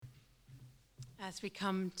As we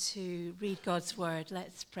come to read God's word,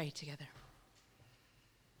 let's pray together.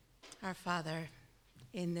 Our Father,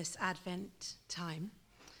 in this Advent time,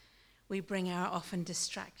 we bring our often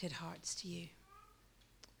distracted hearts to you.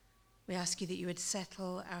 We ask you that you would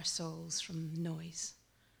settle our souls from noise.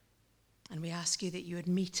 And we ask you that you would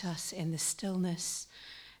meet us in the stillness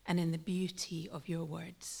and in the beauty of your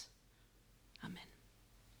words. Amen.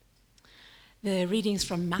 The readings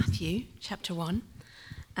from Matthew chapter 1.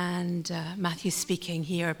 And Matthew's speaking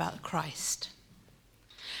here about Christ.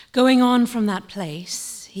 Going on from that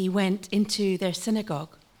place, he went into their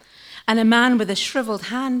synagogue, and a man with a shriveled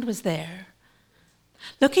hand was there.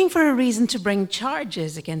 Looking for a reason to bring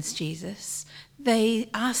charges against Jesus, they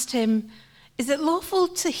asked him, "Is it lawful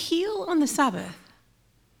to heal on the Sabbath?"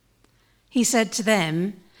 He said to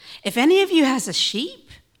them, "If any of you has a sheep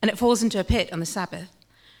and it falls into a pit on the Sabbath,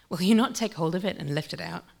 will you not take hold of it and lift it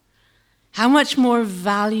out? How much more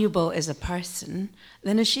valuable is a person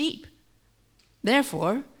than a sheep?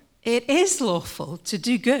 Therefore, it is lawful to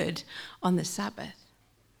do good on the Sabbath."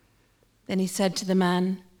 Then he said to the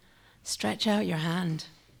man, "Stretch out your hand."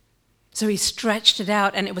 So he stretched it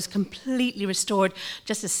out, and it was completely restored,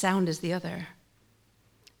 just as sound as the other.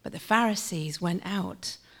 But the Pharisees went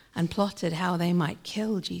out and plotted how they might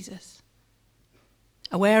kill Jesus.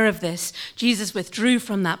 Aware of this, Jesus withdrew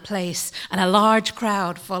from that place, and a large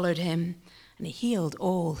crowd followed him, and he healed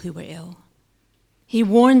all who were ill. He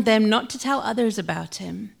warned them not to tell others about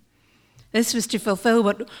him. This was to fulfill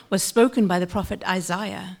what was spoken by the prophet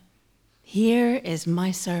Isaiah. "Here is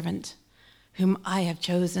my servant, whom I have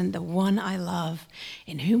chosen, the one I love,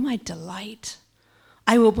 in whom I delight.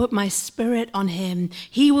 I will put my spirit on him.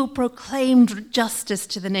 He will proclaim justice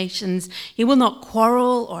to the nations. He will not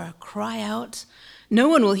quarrel or cry out. No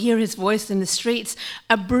one will hear his voice in the streets.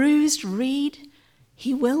 A bruised reed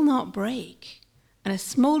he will not break, and a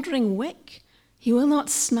smoldering wick he will not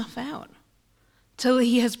snuff out, till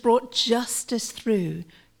he has brought justice through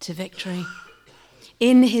to victory.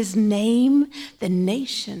 In his name the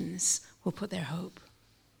nations will put their hope."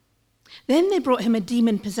 Then they brought him a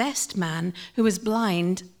demon-possessed man who was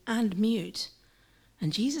blind and mute,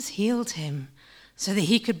 and Jesus healed him so that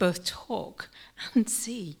he could both talk and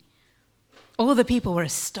see. All the people were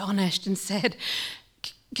astonished and said,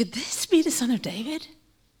 "Could this be the son of David?"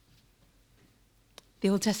 The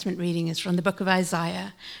Old Testament reading is from the book of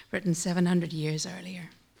Isaiah, written 700 years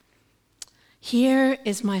earlier. "Here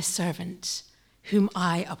is my servant, whom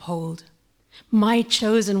I uphold, my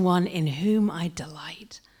chosen one in whom I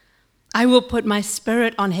delight. I will put my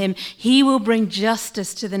spirit on him. He will bring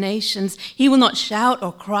justice to the nations. He will not shout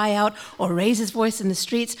or cry out or raise his voice in the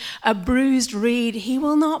streets. A bruised reed he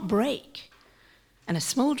will not break, and a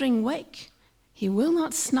smoldering wick he will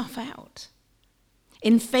not snuff out.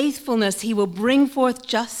 In faithfulness he will bring forth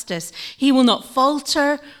justice. He will not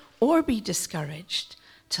falter or be discouraged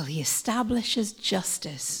till he establishes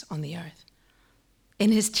justice on the earth.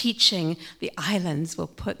 In his teaching, the islands will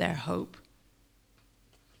put their hope."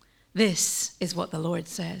 This is what the Lord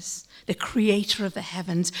says, the creator of the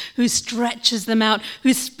heavens, who stretches them out,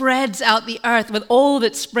 who spreads out the earth with all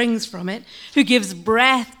that springs from it, who gives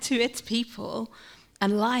breath to its people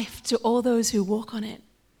and life to all those who walk on it.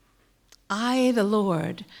 "I, the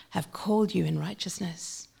Lord, have called you in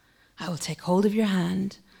righteousness. I will take hold of your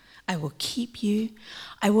hand. I will keep you.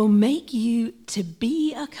 I will make you to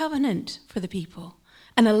be a covenant for the people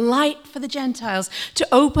and a light for the Gentiles,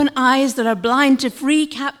 to open eyes that are blind, to free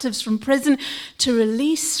captives from prison, to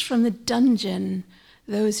release from the dungeon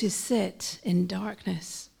those who sit in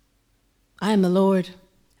darkness. I am the Lord.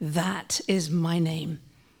 That is my name.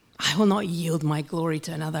 I will not yield my glory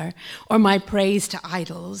to another or my praise to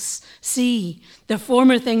idols. See, the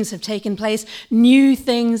former things have taken place. New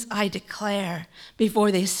things I declare.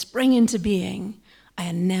 Before they spring into being, I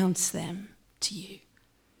announce them to you."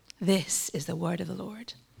 This is the word of the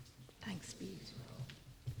Lord. Thanks be to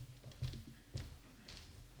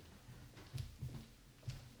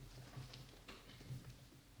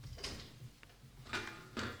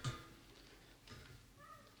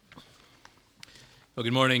Well,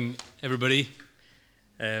 good morning, everybody.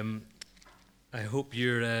 I hope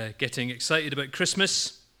you're getting excited about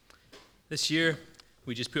Christmas this year.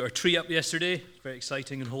 We just put our tree up yesterday. Very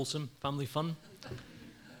exciting and wholesome, family fun.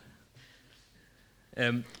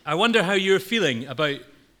 I wonder how you're feeling about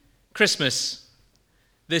Christmas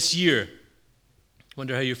this year. I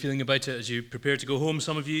wonder how you're feeling about it as you prepare to go home,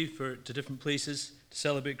 some of you, to different places to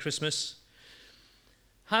celebrate Christmas.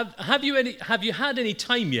 Have you had any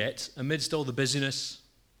time yet, amidst all the busyness,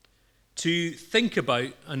 to think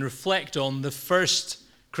about and reflect on the first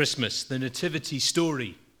Christmas, the Nativity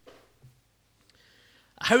story?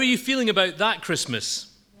 How are you feeling about that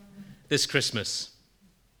Christmas, this Christmas?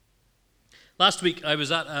 Last week I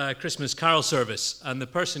was at a Christmas carol service, and the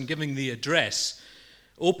person giving the address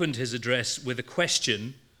opened his address with a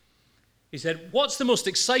question. He said, "What's the most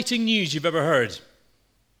exciting news you've ever heard?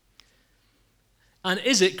 And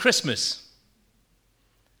is it Christmas?"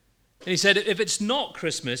 And he said, "If it's not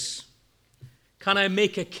Christmas, can I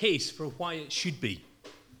make a case for why it should be?"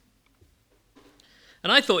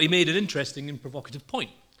 And I thought he made an interesting and provocative point.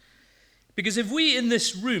 Because if we in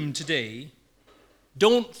this room today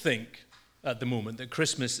don't think at the moment that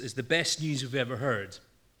Christmas is the best news we've ever heard,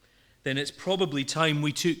 then it's probably time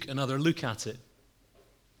we took another look at it.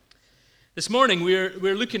 This morning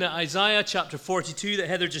we're looking at Isaiah chapter 42 that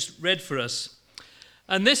Heather just read for us.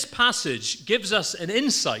 And this passage gives us an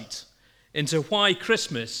insight into why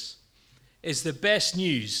Christmas is the best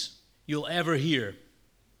news you'll ever hear.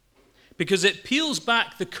 Because it peels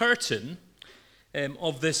back the curtain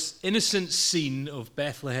of this innocent scene of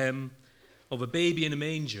Bethlehem, of a baby in a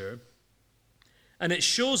manger, and it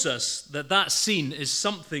shows us that that scene is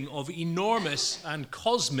something of enormous and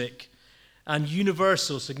cosmic and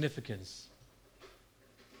universal significance.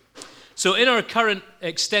 So in our current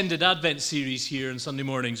extended Advent series here on Sunday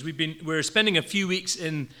mornings, we're spending a few weeks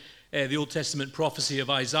in the Old Testament prophecy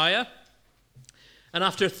of Isaiah. And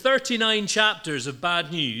after 39 chapters of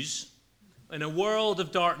bad news, in a world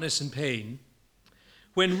of darkness and pain,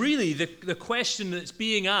 when really the question that's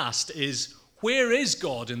being asked is, where is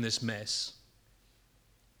God in this mess?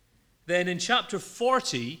 Then in chapter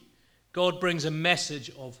 40, God brings a message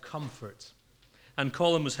of comfort. And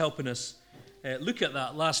Colin was helping us look at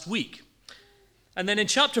that last week. And then in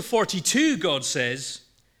chapter 42, God says,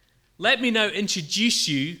 "Let me now introduce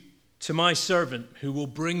you to my servant who will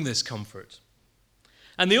bring this comfort."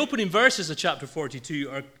 And the opening verses of chapter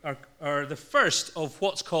 42 are the first of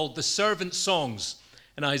what's called the servant songs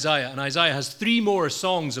in Isaiah. And Isaiah has 3 more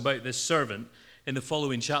songs about this servant in the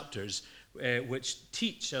following chapters, which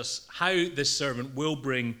teach us how this servant will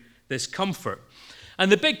bring this comfort.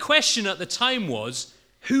 And the big question at the time was,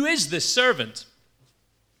 who is this servant?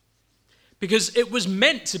 Because it was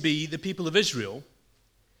meant to be the people of Israel,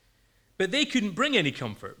 but they couldn't bring any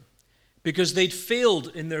comfort because they'd failed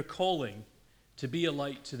in their calling to be a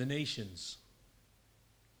light to the nations.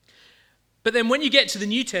 But then when you get to the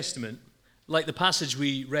New Testament, like the passage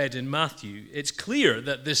we read in Matthew, it's clear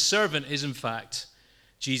that this servant is in fact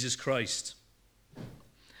Jesus Christ.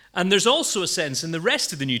 And there's also a sense in the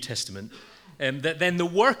rest of the New Testament that then the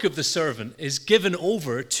work of the servant is given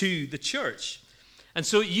over to the church. And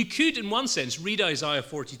so you could, in one sense, read Isaiah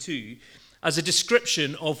 42 as a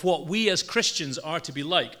description of what we as Christians are to be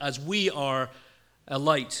like, as we are a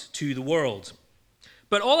light to the world.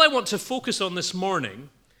 But all I want to focus on this morning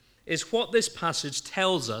is what this passage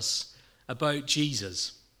tells us about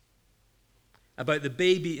Jesus, about the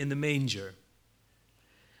baby in the manger,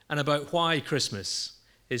 and about why Christmas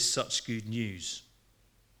is such good news.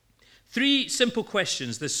 3 simple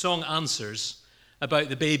questions this song answers about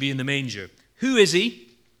the baby in the manger. Who is he?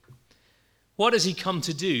 What has he come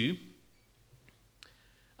to do?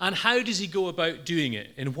 And how does he go about doing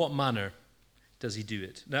it? In what manner does he do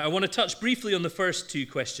it? Now, I want to touch briefly on the first 2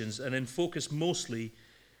 questions and then focus mostly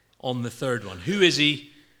on the third one. Who is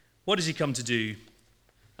he? What does he come to do?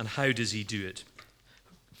 And how does he do it?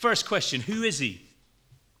 First question, who is he?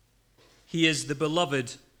 He is the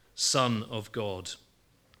beloved Son of God.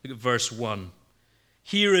 Look at verse 1.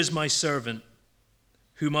 "Here is my servant,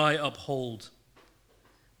 whom I uphold,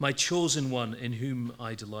 my chosen one in whom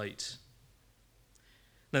I delight."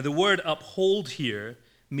 Now, the word uphold here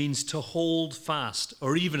means to hold fast,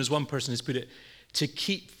 or even, as one person has put it, to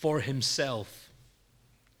keep for himself.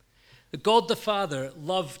 God the Father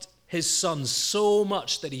loved his Son so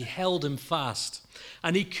much that he held him fast,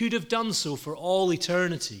 and he could have done so for all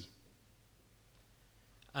eternity.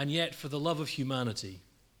 And yet, for the love of humanity,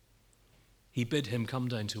 he bid him come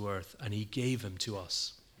down to earth, and he gave him to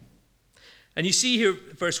us. And you see here,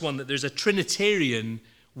 verse 1, that there's a Trinitarian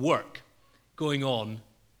work going on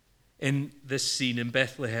in this scene in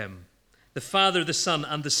Bethlehem. The Father, the Son,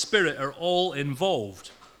 and the Spirit are all involved.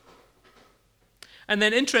 And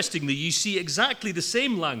then, interestingly, you see exactly the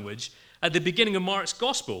same language at the beginning of Mark's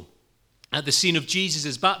Gospel, at the scene of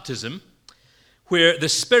Jesus' baptism, where the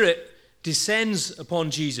Spirit descends upon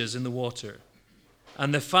Jesus in the water.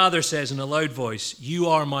 And the Father says in a loud voice, "You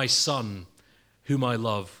are my Son, whom I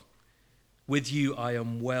love. With you I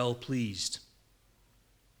am well pleased."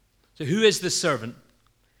 So who is this servant?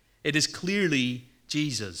 It is clearly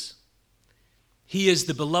Jesus. He is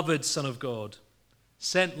the beloved Son of God,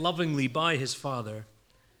 sent lovingly by his Father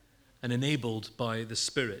and enabled by the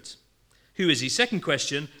Spirit. Who is he? Second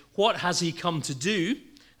question, what has he come to do?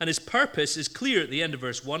 And his purpose is clear at the end of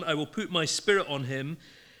verse 1. I will put my spirit on him,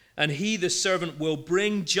 and he, the servant, will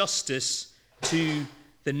bring justice to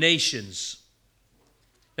the nations.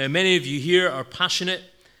 Now, many of you here are passionate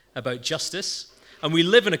about justice, and we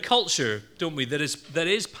live in a culture, don't we, that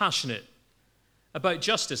is passionate about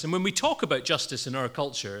justice. And when we talk about justice in our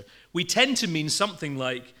culture, we tend to mean something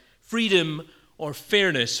like freedom or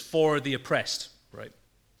fairness for the oppressed, right?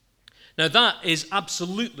 Now, that is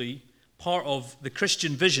absolutely part of the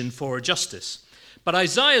Christian vision for justice. But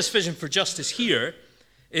Isaiah's vision for justice here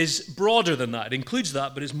is broader than that. It includes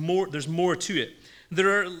that, but there's more to it.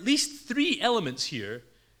 There are at least three elements here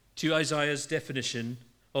to Isaiah's definition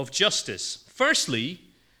of justice. Firstly,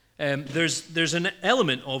 there's an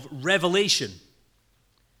element of revelation,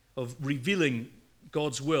 of revealing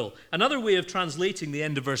God's will. Another way of translating the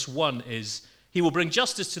end of verse 1 is, he will bring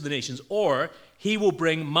justice to the nations, or he will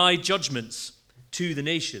bring my judgments to the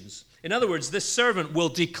nations. In other words, this servant will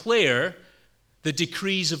declare the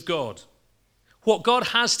decrees of God. What God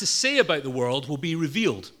has to say about the world will be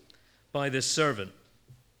revealed by this servant.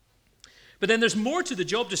 But then there's more to the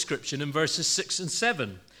job description in verses 6 and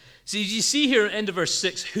 7. So you see here at the end of verse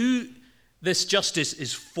 6 who this justice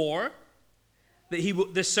is for,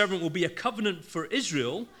 that this servant will be a covenant for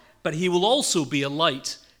Israel, but he will also be a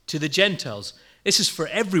light to the Gentiles. This is for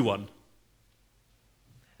everyone.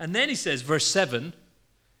 And then he says, verse 7,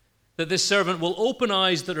 that this servant will open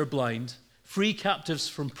eyes that are blind, free captives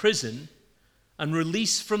from prison, and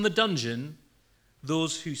release from the dungeon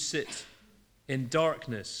those who sit in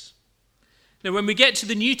darkness. Now, when we get to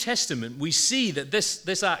the New Testament, we see that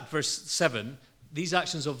this act, verse 7, these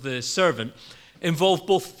actions of the servant, involve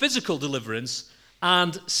both physical deliverance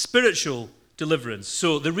and spiritual deliverance.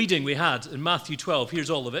 So the reading we had in Matthew 12, here's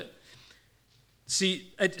all of it.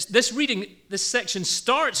 See, this section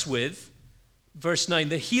starts with, verse 9,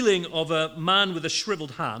 the healing of a man with a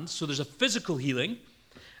shriveled hand. So there's a physical healing.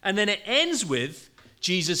 And then it ends with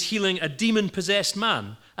Jesus healing a demon-possessed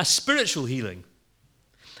man, a spiritual healing.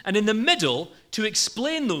 And in the middle, to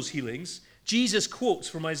explain those healings, Jesus quotes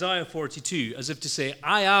from Isaiah 42 as if to say,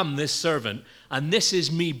 I am this servant, and this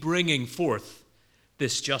is me bringing forth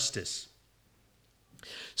this justice.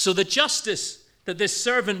 So the justice that this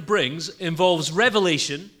servant brings involves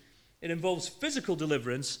revelation, it involves physical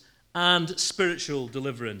deliverance, and spiritual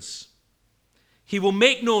deliverance. He will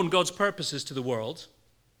make known God's purposes to the world.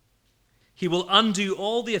 He will undo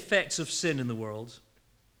all the effects of sin in the world.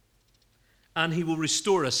 And he will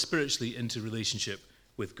restore us spiritually into relationship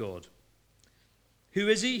with God. Who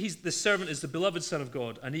is he? The servant is the beloved Son of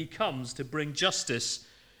God, and he comes to bring justice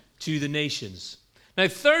to the nations. Now,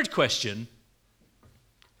 third question,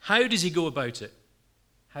 how does he go about it?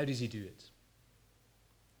 How does he do it?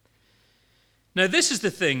 Now, this is the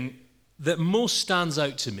thing that most stands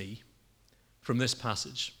out to me from this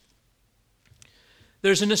passage.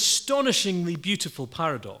 There's an astonishingly beautiful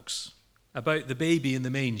paradox about the baby in the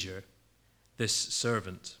manger, this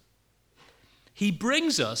servant. He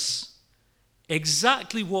brings us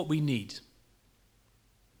exactly what we need,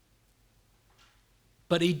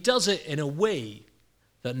 but he does it in a way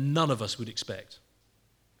that none of us would expect.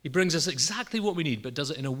 He brings us exactly what we need, but does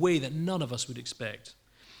it in a way that none of us would expect.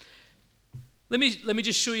 Let me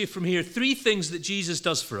just show you from here three things that Jesus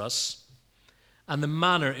does for us and the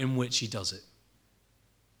manner in which he does it.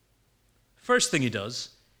 First thing he does,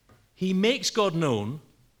 he makes God known,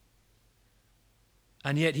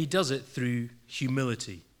 and yet he does it through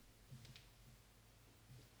humility.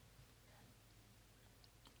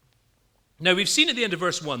 Now, we've seen at the end of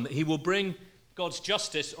verse 1 that he will bring God's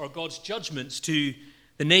justice or God's judgments to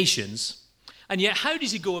the nations. And yet, how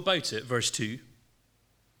does he go about it? Verse 2.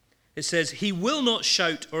 It says, he will not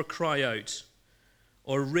shout or cry out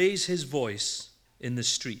or raise his voice in the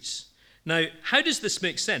streets. Now, how does this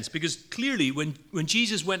make sense? Because clearly, when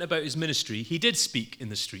Jesus went about his ministry, he did speak in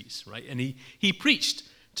the streets, right? And he preached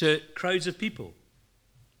to crowds of people.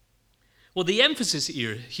 Well, the emphasis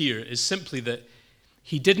here is simply that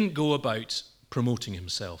he didn't go about promoting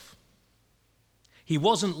himself. He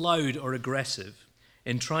wasn't loud or aggressive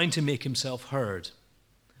in trying to make himself heard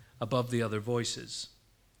above the other voices.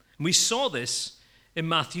 And we saw this in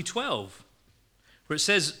Matthew 12, where it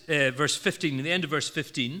says, verse 15, in the end of verse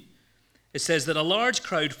 15, it says that a large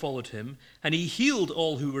crowd followed him, and he healed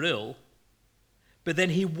all who were ill, but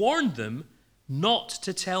then he warned them not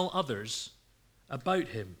to tell others about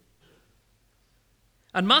him.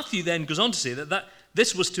 And Matthew then goes on to say that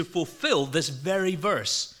this was to fulfill this very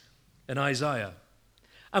verse in Isaiah.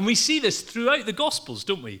 And we see this throughout the Gospels,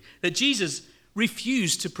 don't we? That Jesus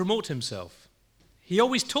refused to promote himself. he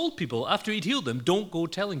always told people after he'd healed them, don't go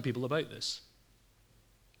telling people about this.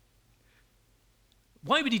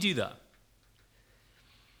 Why would he do that?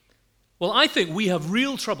 Well, I think we have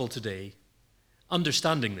real trouble today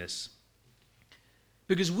understanding this,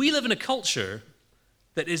 because we live in a culture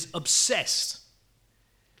that is obsessed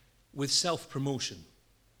with self-promotion.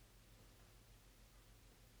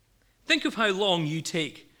 Think of how long you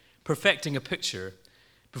take perfecting a picture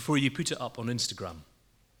before you put it up on Instagram.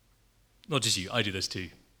 Not just you, I do this too.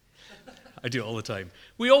 I do it all the time.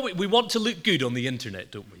 We want to look good on the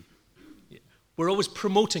internet, don't we? We're always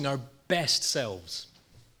promoting our best selves.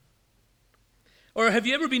 Or have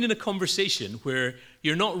you ever been in a conversation where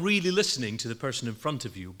you're not really listening to the person in front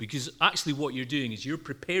of you, because actually what you're doing is you're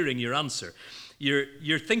preparing your answer.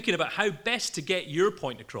 You're thinking about how best to get your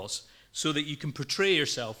point across so that you can portray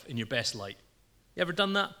yourself in your best light. You ever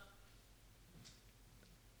done that?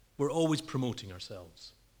 We're always promoting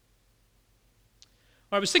ourselves.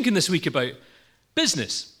 I was thinking this week about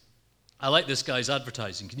business. I like this guy's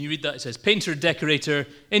advertising. Can you read that? It says, painter, decorator,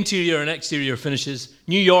 interior and exterior finishes,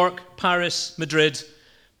 New York, Paris, Madrid,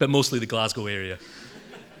 but mostly the Glasgow area.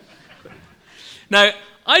 Now,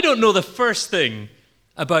 I don't know the first thing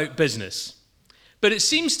about business, but it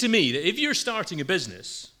seems to me that if you're starting a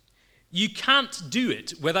business, you can't do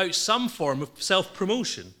it without some form of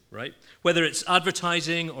self-promotion, right? Whether it's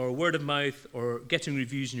advertising or word of mouth or getting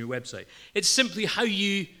reviews on your website. It's simply how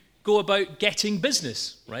you go about getting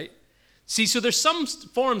business, right? See, so there's some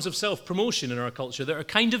forms of self-promotion in our culture that are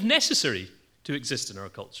kind of necessary to exist in our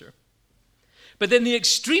culture. But then the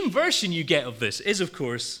extreme version you get of this is, of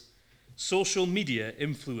course, social media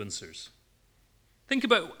influencers. Think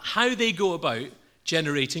about how they go about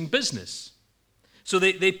generating business. So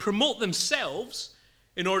they promote themselves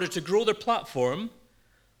in order to grow their platform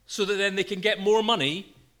so that then they can get more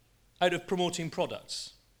money out of promoting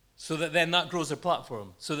products. So that then that grows their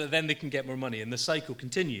platform. So that then they can get more money. And the cycle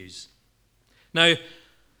continues. Now,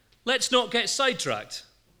 let's not get sidetracked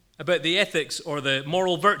about the ethics or the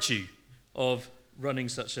moral virtue of running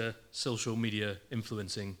such a social media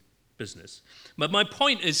influencing business. But my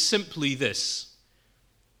point is simply this.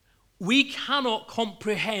 We cannot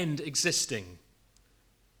comprehend existing.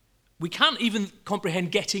 We can't even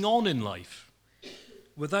comprehend getting on in life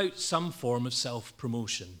without some form of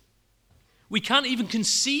self-promotion. We can't even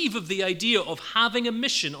conceive of the idea of having a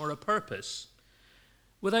mission or a purpose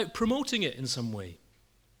without promoting it in some way.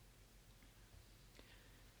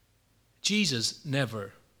 Jesus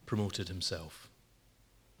never promoted himself.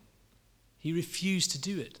 He refused to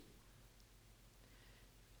do it.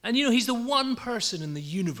 And you know, he's the one person in the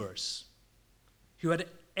universe who had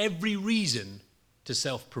every reason to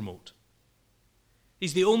self-promote.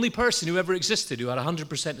 He's the only person who ever existed who had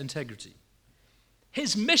 100% integrity.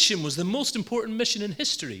 His mission was the most important mission in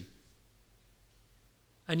history.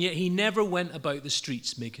 And yet he never went about the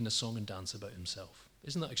streets making a song and dance about himself.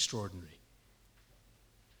 Isn't that extraordinary?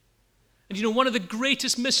 And you know, one of the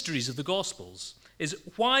greatest mysteries of the Gospels is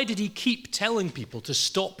why did he keep telling people to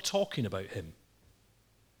stop talking about him?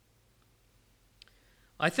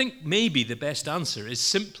 I think maybe the best answer is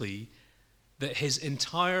simply that his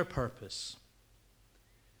entire purpose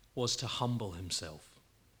was to humble himself.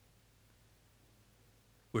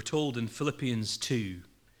 We're told in Philippians 2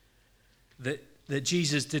 that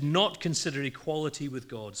Jesus did not consider equality with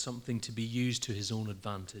God something to be used to his own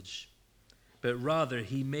advantage, but rather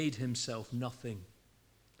he made himself nothing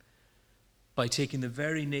by taking the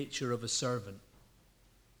very nature of a servant,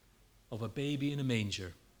 of a baby in a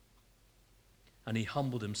manger, and he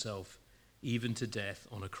humbled himself even to death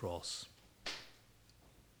on a cross.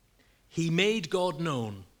 He made God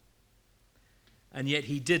known, and yet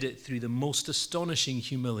he did it through the most astonishing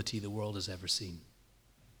humility the world has ever seen.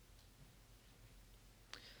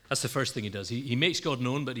 That's the first thing he does. He makes God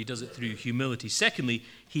known, but he does it through humility. Secondly,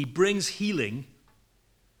 he brings healing,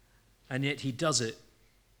 and yet he does it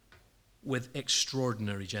with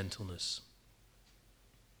extraordinary gentleness.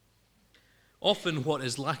 Often what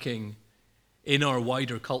is lacking in our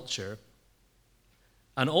wider culture,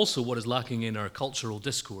 and also what is lacking in our cultural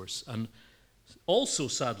discourse, and also,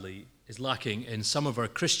 sadly, is lacking in some of our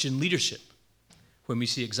Christian leadership, when we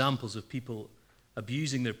see examples of people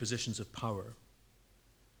abusing their positions of power,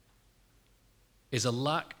 is a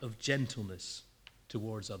lack of gentleness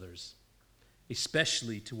towards others,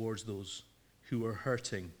 especially towards those who are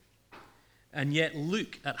hurting. And yet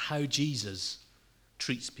look at how Jesus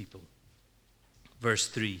treats people. Verse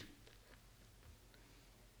 3.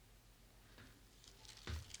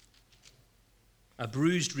 A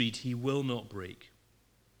bruised reed he will not break,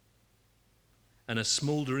 and a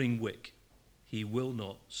smouldering wick he will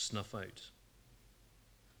not snuff out.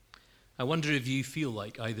 I wonder if you feel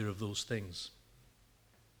like either of those things.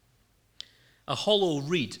 A hollow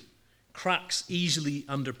reed cracks easily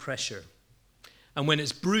under pressure, and when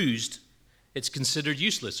it's bruised, it's considered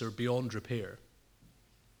useless or beyond repair.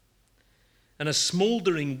 And a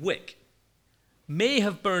smouldering wick may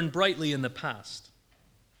have burned brightly in the past,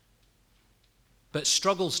 but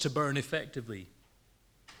struggles to burn effectively,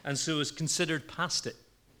 and so is considered past it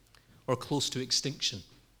or close to extinction.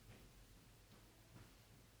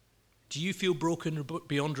 Do you feel broken or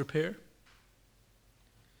beyond repair?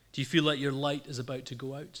 Do you feel like your light is about to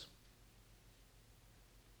go out?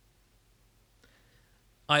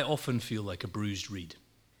 I often feel like a bruised reed.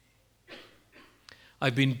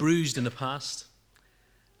 I've been bruised in the past,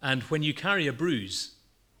 and when you carry a bruise,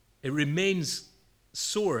 it remains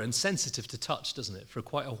sore and sensitive to touch, doesn't it, for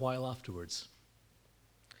quite a while afterwards.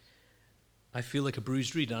 I feel like a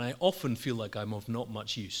bruised reed, and I often feel like I'm of not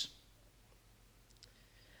much use.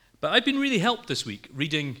 But I've been really helped this week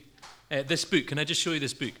reading this book. Can I just show you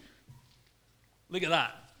this book? Look at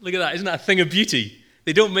that. Look at that. Isn't that a thing of beauty?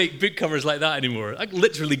 They don't make book covers like that anymore. It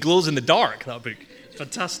literally glows in the dark, that book. It's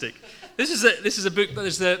fantastic. This is a book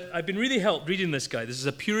that I've been really helped reading this guy. This is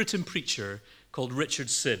a Puritan preacher called Richard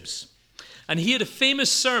Sibbes. And he had a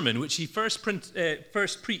famous sermon which he first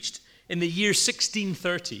preached in the year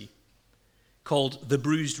 1630 called The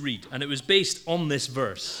Bruised Reed. And it was based on this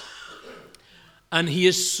verse. And he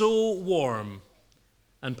is so warm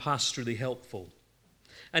and pastorally helpful.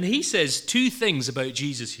 And he says two things about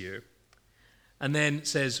Jesus here, and then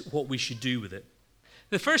says what we should do with it.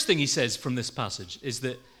 The first thing he says from this passage is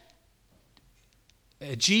that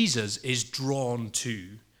Jesus is drawn to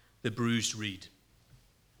the bruised reed.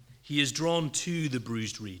 He is drawn to the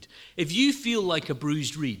bruised reed. If you feel like a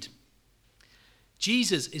bruised reed,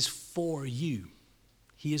 Jesus is for you.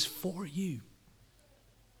 He is for you.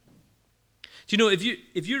 Do you know,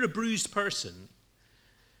 if you're a bruised person,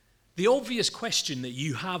 the obvious question that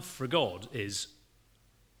you have for God is,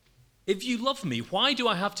 if you love me, why do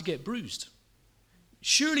I have to get bruised?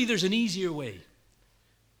 Surely there's an easier way.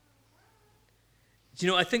 Do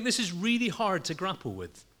you know, I think this is really hard to grapple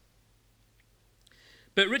with.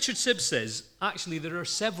 But Richard Sibbes says, actually, there are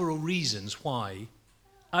several reasons why,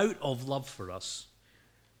 out of love for us,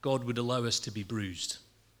 God would allow us to be bruised.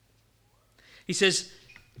 He says,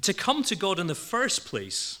 to come to God in the first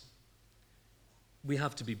place, we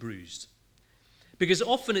have to be bruised. Because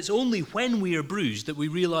often it's only when we are bruised that we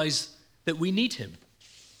realize that we need him.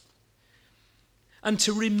 And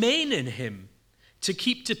to remain in him, to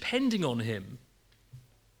keep depending on him,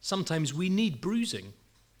 sometimes we need bruising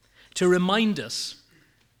to remind us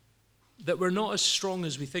that we're not as strong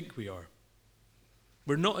as we think we are.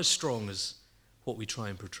 We're not as strong as what we try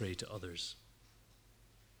and portray to others.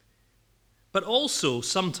 But also,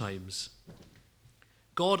 sometimes,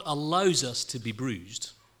 God allows us to be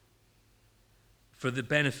bruised for the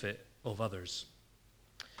benefit of others.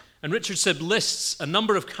 And Richard Sibbes lists a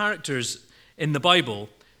number of characters in the Bible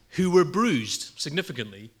who were bruised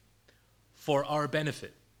significantly for our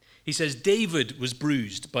benefit. He says David was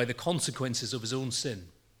bruised by the consequences of his own sin.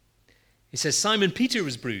 He says Simon Peter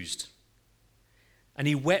was bruised, and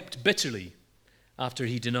he wept bitterly after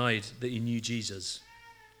he denied that he knew Jesus.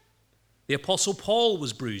 The Apostle Paul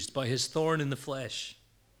was bruised by his thorn in the flesh.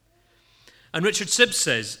 And Richard Sibbes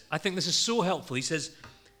says, I think this is so helpful, he says,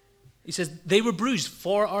 they were bruised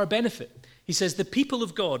for our benefit. He says, the people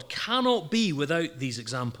of God cannot be without these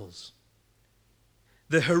examples.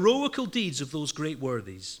 The heroical deeds of those great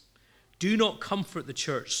worthies do not comfort the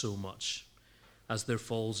church so much as their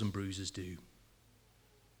falls and bruises do.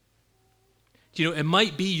 Do you know, it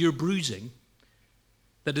might be your bruising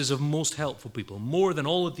that is of most help for people, more than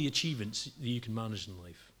all of the achievements that you can manage in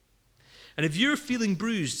life. And if you're feeling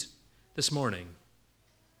bruised this morning,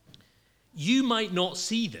 you might not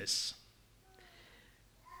see this,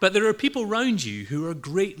 but there are people around you who are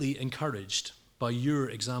greatly encouraged by your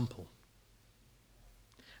example.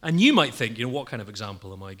 And you might think, you know, what kind of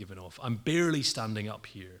example am I giving off? I'm barely standing up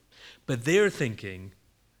here. But they're thinking,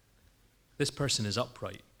 this person is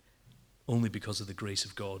upright only because of the grace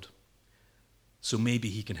of God. So maybe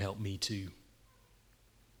he can help me too.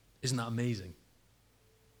 Isn't that amazing?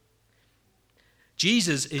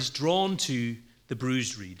 Jesus is drawn to the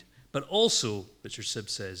bruised reed, but also, Richard Sibbes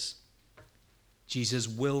says, Jesus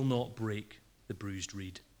will not break the bruised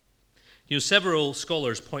reed. You know, several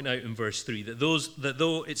scholars point out in verse 3 that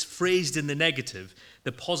though it's phrased in the negative,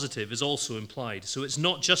 the positive is also implied. So it's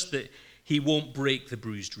not just that he won't break the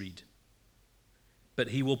bruised reed, but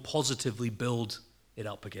he will positively build it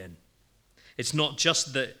up again. It's not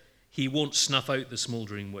just that he won't snuff out the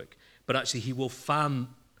smouldering wick, but actually he will fan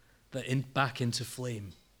that back into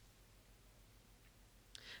flame.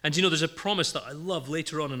 And there's a promise that I love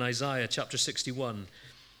later on in Isaiah chapter 61.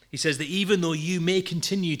 He says that even though you may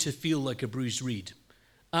continue to feel like a bruised reed,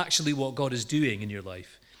 actually what God is doing in your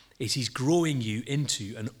life is he's growing you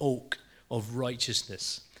into an oak of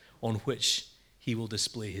righteousness on which he will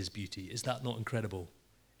display his beauty. Is that not incredible?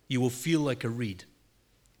 You will feel like a reed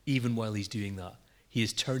even while he's doing that. He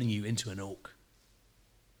is turning you into an oak.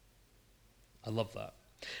 I love that.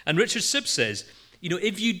 And Richard Sibbes says,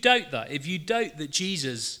 if you doubt that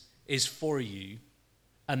Jesus is for you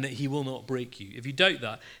and that he will not break you, if you doubt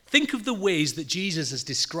that, think of the ways that Jesus is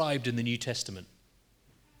described in the New Testament.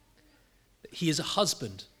 He is a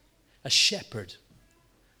husband, a shepherd,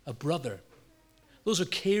 a brother. Those are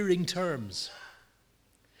caring terms.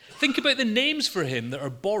 Think about the names for him that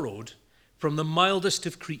are borrowed from the mildest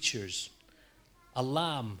of creatures. A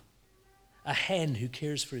lamb, a hen who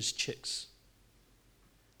cares for his chicks.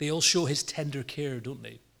 They all show his tender care, don't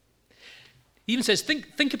they? He even says,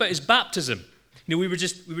 think about his baptism. We were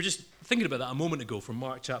just thinking about that a moment ago from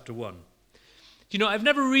Mark chapter 1. I've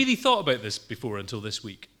never really thought about this before until this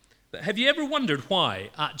week. But have you ever wondered why,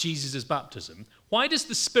 at Jesus' baptism, why does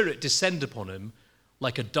the Spirit descend upon him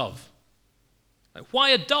like a dove? Like, why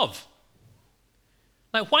a dove?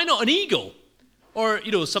 Like, why not an eagle? Or,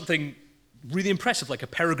 something really impressive like a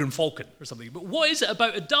peregrine falcon or something. But what is it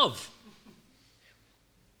about a dove?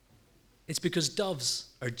 It's because doves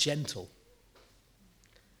are gentle.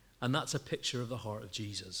 And that's a picture of the heart of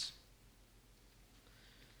Jesus.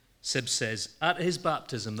 Sibbes says, at his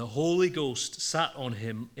baptism, the Holy Ghost sat on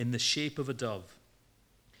him in the shape of a dove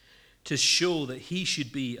to show that he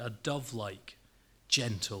should be a dove-like,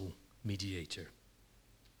 gentle mediator.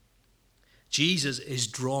 Jesus is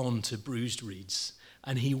drawn to bruised reeds,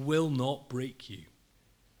 and he will not break you.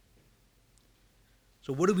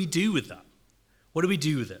 So what do we do with that? What do we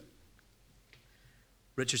do with it?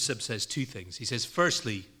 Richard Sibbes says two things. He says,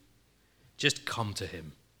 firstly, just come to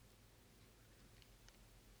him.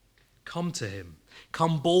 Come to him.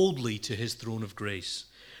 Come boldly to his throne of grace.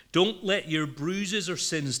 Don't let your bruises or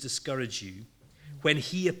sins discourage you when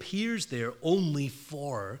he appears there only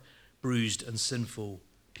for bruised and sinful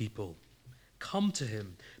people. Come to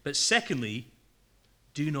him. But secondly,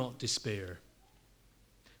 do not despair.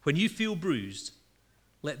 When you feel bruised,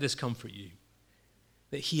 let this comfort you,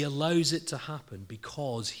 that he allows it to happen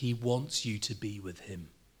because he wants you to be with him.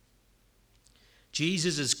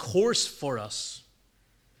 Jesus' course for us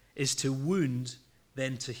is to wound,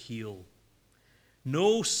 then to heal.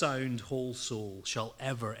 No sound whole soul shall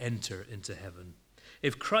ever enter into heaven.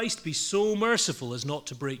 If Christ be so merciful as not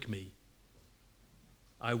to break me,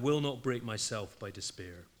 I will not break myself by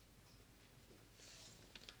despair.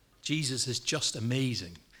 Jesus is just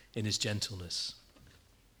amazing in his gentleness.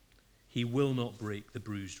 He will not break the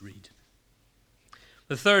bruised reed.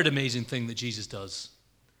 The third amazing thing that Jesus does,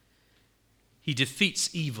 he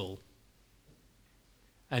defeats evil,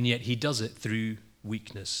 and yet he does it through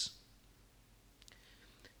weakness.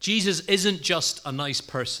 Jesus isn't just a nice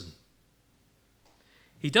person.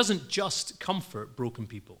 He doesn't just comfort broken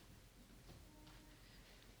people,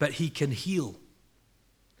 but he can heal.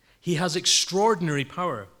 He has extraordinary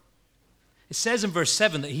power. It says in verse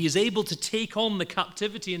 7 that he is able to take on the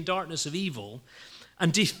captivity and darkness of evil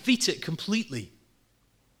and defeat it completely.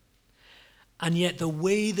 And yet the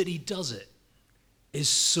way that he does it is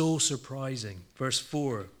so surprising. Verse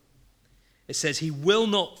 4, it says, he will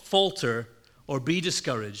not falter or be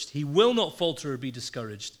discouraged. He will not falter or be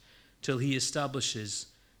discouraged till he establishes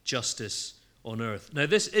justice on earth. Now,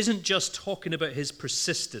 this isn't just talking about his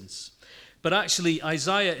persistence, but actually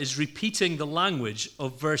Isaiah is repeating the language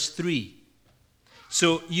of verse 3.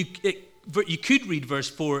 So you could read verse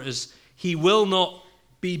 4 as, he will not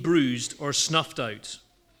be bruised or snuffed out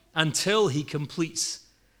until he completes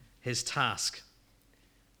his task.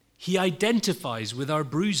 He identifies with our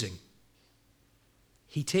bruising.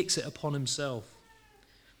 He takes it upon himself.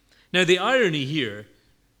 Now, the irony here,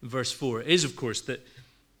 in verse 4, is, of course, that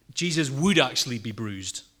Jesus would actually be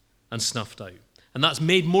bruised and snuffed out. And that's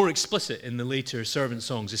made more explicit in the later servant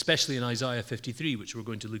songs, especially in Isaiah 53, which we're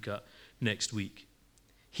going to look at next week.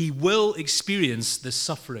 He will experience this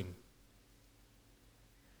suffering,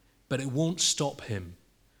 but it won't stop him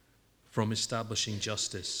from establishing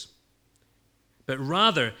justice. But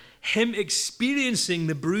rather, him experiencing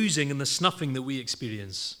the bruising and the snuffing that we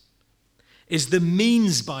experience is the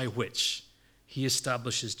means by which he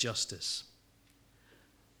establishes justice.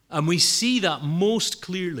 And we see that most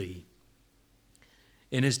clearly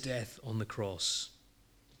in his death on the cross.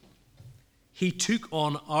 He took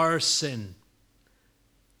on our sin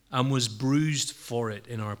and was bruised for it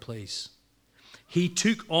in our place. He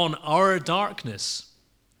took on our darkness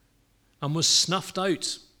and was snuffed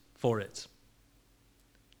out for it.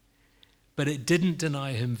 But it didn't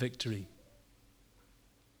deny him victory.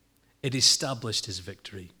 It established his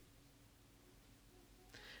victory.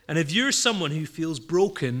 And if you're someone who feels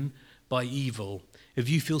broken by evil, if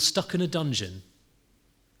you feel stuck in a dungeon,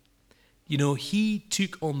 you know, he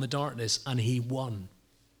took on the darkness and he won.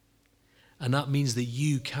 And that means that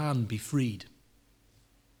you can be freed.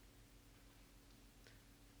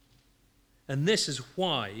 And this is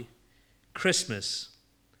why Christmas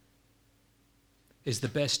is the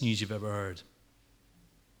best news you've ever heard.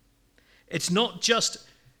 It's not just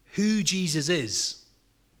who Jesus is,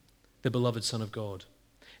 the beloved Son of God.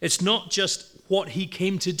 It's not just what he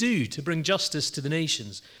came to do to bring justice to the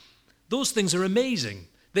nations. Those things are amazing.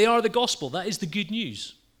 They are the gospel. That is the good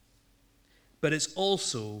news. But it's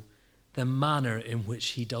also the manner in which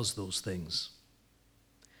he does those things.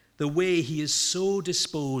 The way he is so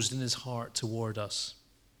disposed in his heart toward us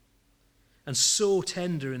and so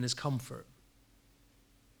tender in his comfort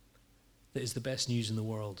that is the best news in the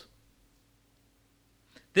world.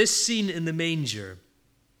 This scene in the manger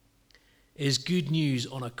is good news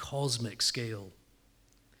on a cosmic scale.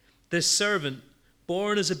 This servant,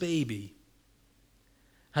 born as a baby,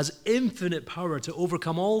 has infinite power to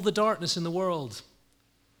overcome all the darkness in the world,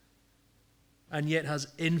 and yet has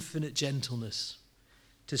infinite gentleness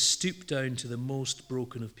to stoop down to the most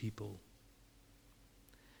broken of people.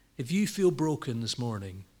 If you feel broken this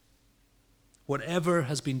morning, whatever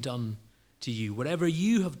has been done to you, whatever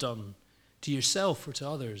you have done to yourself or to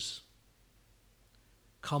others,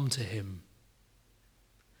 come to him.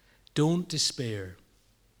 Don't despair,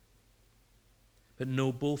 but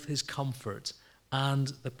know both his comfort and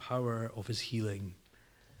the power of his healing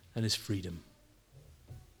and his freedom.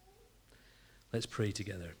 Let's pray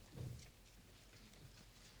together.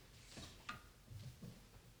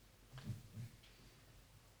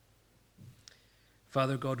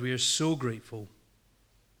 Father God, we are so grateful,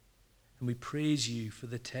 and we praise you for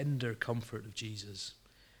the tender comfort of Jesus.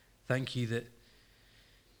 Thank you that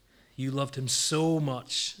you loved him so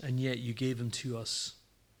much, and yet you gave him to us.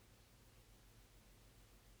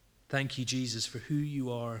 Thank you, Jesus, for who you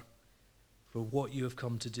are, for what you have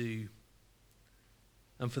come to do,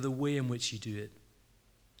 and for the way in which you do it.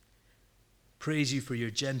 Praise you for your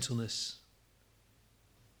gentleness,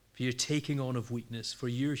 for your taking on of weakness, for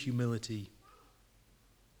your humility.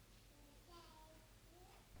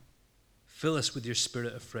 Fill us with your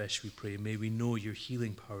Spirit afresh, we pray. May we know your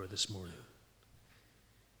healing power this morning.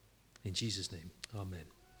 In Jesus' name,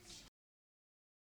 amen.